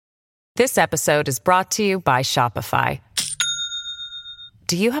This episode is brought to you by Shopify.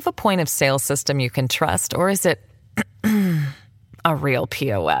 Do you have a point of sale system you can trust, or is it a real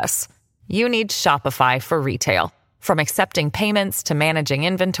POS? You need Shopify for retail. From accepting payments to managing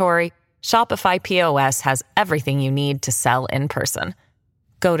inventory, Shopify POS has everything you need to sell in person.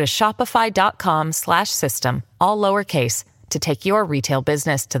 Go to shopify.com/system, all lowercase, to take your retail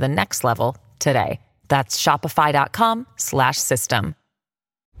business to the next level today. That's shopify.com/system.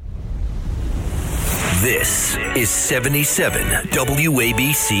 This is 77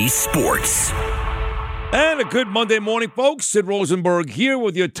 WABC Sports. And a good Monday morning, folks. Sid Rosenberg here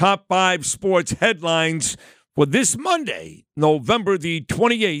with your top 5 sports headlines for this Monday, November the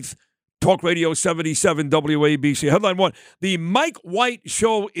 28th. Talk Radio 77 WABC. Headline 1, the Mike White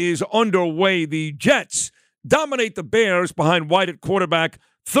show is underway. The Jets dominate the Bears behind White at quarterback,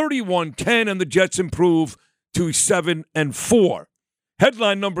 31-10, and the Jets improve to 7-4.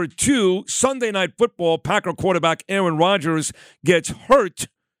 Headline number 2, Sunday Night Football, Packer quarterback Aaron Rodgers gets hurt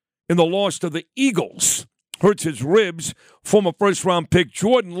in the loss to the Eagles. Hurts his ribs. Former first-round pick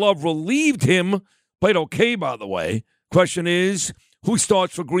Jordan Love relieved him. Played okay, by the way. Question is, who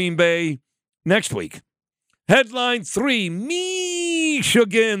starts for Green Bay next week? Headline 3,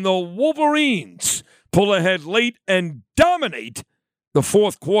 Michigan, the Wolverines pull ahead late and dominate the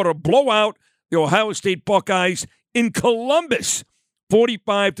fourth quarter. Blowout the Ohio State Buckeyes in Columbus,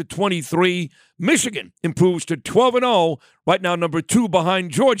 45-23. Michigan improves to 12-0, right now number 2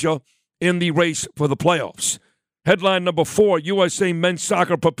 behind Georgia in the race for the playoffs. Headline number 4, USA men's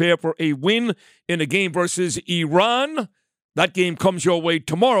soccer prepare for a win in a game versus Iran. That game comes your way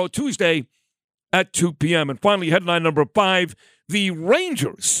tomorrow, Tuesday, at 2 p.m. And finally, headline number 5, the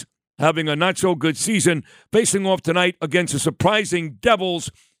Rangers having a not-so-good season, facing off tonight against the surprising Devils.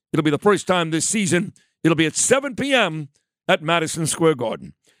 It'll be the first time this season. It'll be at 7 p.m. at Madison Square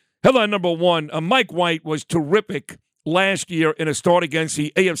Garden. Headline number 1, Mike White was terrific last year in a start against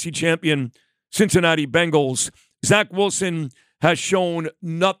the AFC champion Cincinnati Bengals. Zach Wilson has shown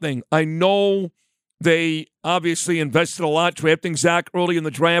nothing. I know they obviously invested a lot drafting Zach early in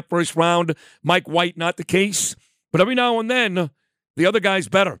the draft, first round. Mike White, not the case. But every now and then, the other guy's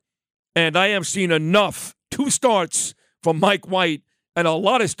better. And I have seen enough, 2 starts from Mike White and a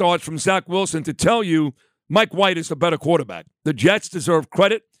lot of starts from Zach Wilson to tell you Mike White is the better quarterback. The Jets deserve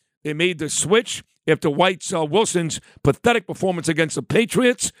credit. They made the switch after Wilson's pathetic performance against the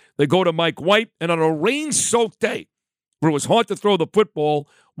Patriots. They go to Mike White, and on a rain-soaked day where it was hard to throw the football,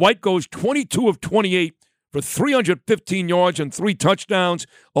 White goes 22 of 28 for 315 yards and 3 touchdowns.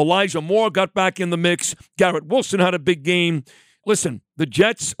 Elijah Moore got back in the mix. Garrett Wilson had a big game. Listen, the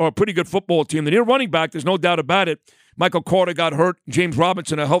Jets are a pretty good football team. They need a running back. There's no doubt about it. Michael Carter got hurt. James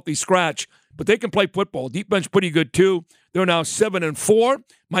Robinson, a healthy scratch. But they can play football. Defense pretty good, too. They're now 7-4.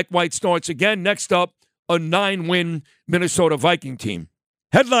 Mike White starts again. Next up, a 9-win Minnesota Viking team.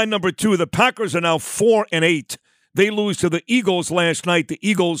 Headline number 2, the Packers are now 4-8. They lose to the Eagles last night. The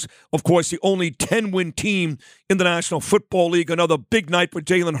Eagles, of course, the only 10-win team in the National Football League. Another big night for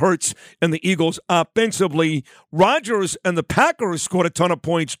Jalen Hurts and the Eagles offensively. Rodgers and the Packers scored a ton of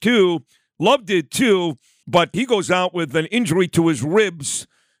points, too. Love did, too. But he goes out with an injury to his ribs.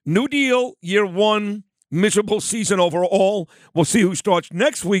 New deal, year 1, miserable season overall. We'll see who starts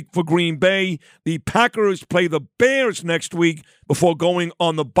next week for Green Bay. The Packers play the Bears next week before going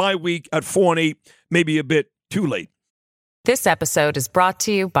on the bye week at 4-8, maybe a bit too late. This episode is brought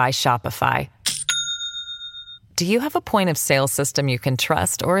to you by Shopify. Do you have a point of sale system you can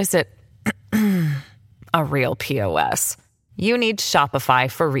trust, or is it a real POS? You need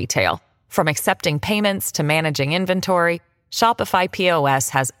Shopify for retail. From accepting payments to managing inventory, Shopify POS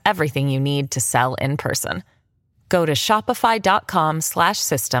has everything you need to sell in person. Go to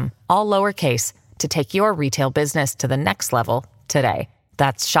shopify.com/system, all lowercase, to take your retail business to the next level today.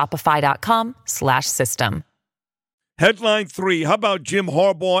 That's shopify.com/system. Headline 3, how about Jim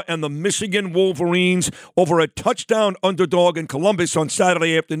Harbaugh and the Michigan Wolverines over a touchdown underdog in Columbus on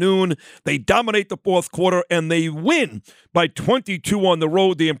Saturday afternoon? They dominate the fourth quarter, and they win by 22 on the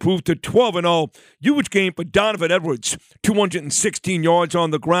road. They improve to 12-0. Huge game for Donovan Edwards, 216 yards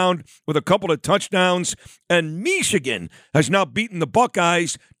on the ground with a couple of touchdowns. And Michigan has now beaten the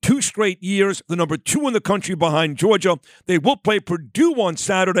Buckeyes 2 straight years, the number 2 in the country behind Georgia. They will play Purdue on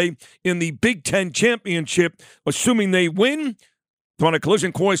Saturday in the Big Ten Championship. Assuming they win, they're on a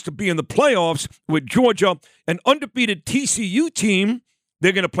collision course to be in the playoffs with Georgia. An undefeated TCU team,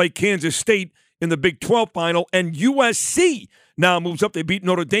 they're going to play Kansas State in the Big 12 final. And USC now moves up. They beat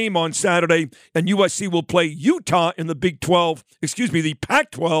Notre Dame on Saturday, and USC will play Utah in the the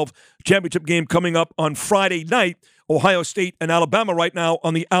Pac-12 championship game coming up on Friday night Ohio State and Alabama right now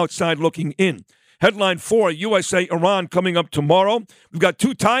on the outside looking in. Headline 4, USA-Iran coming up tomorrow. We've got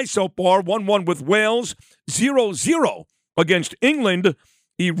 2 ties so far, 1-1 with Wales, 0-0 against England.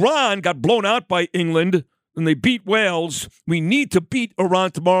 Iran got blown out by England, and they beat Wales. We need to beat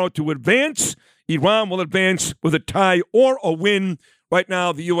Iran tomorrow to advance. Iran will advance with a tie or a win. Right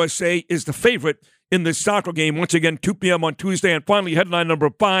now, the USA is the favorite in this soccer game. Once again, 2 p.m. on Tuesday. And finally, headline number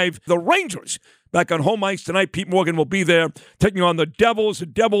 5, the Rangers back on home ice tonight. Pete Morgan will be there taking on the Devils. The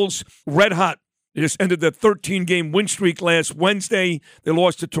Devils, red hot. They just ended their 13-game win streak last Wednesday. They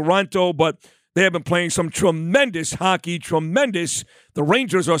lost to Toronto, but they have been playing some tremendous hockey, tremendous. The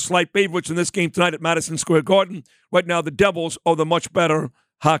Rangers are slight favorites in this game tonight at Madison Square Garden. Right now, the Devils are the much better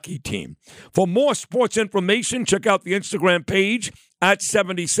hockey team. For more sports information, check out the Instagram page at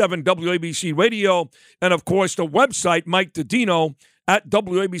 77 WABC Radio, and, of course, the website, Mike Dodino, at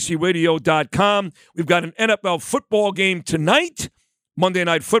WABCRadio.com. We've got an NFL football game tonight, Monday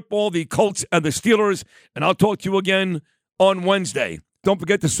Night Football, the Colts and the Steelers, and I'll talk to you again on Wednesday. Don't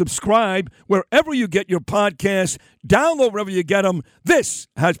forget to subscribe wherever you get your podcasts. Download wherever you get them. This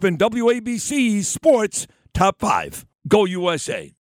has been WABC's Sports Top 5. Go USA.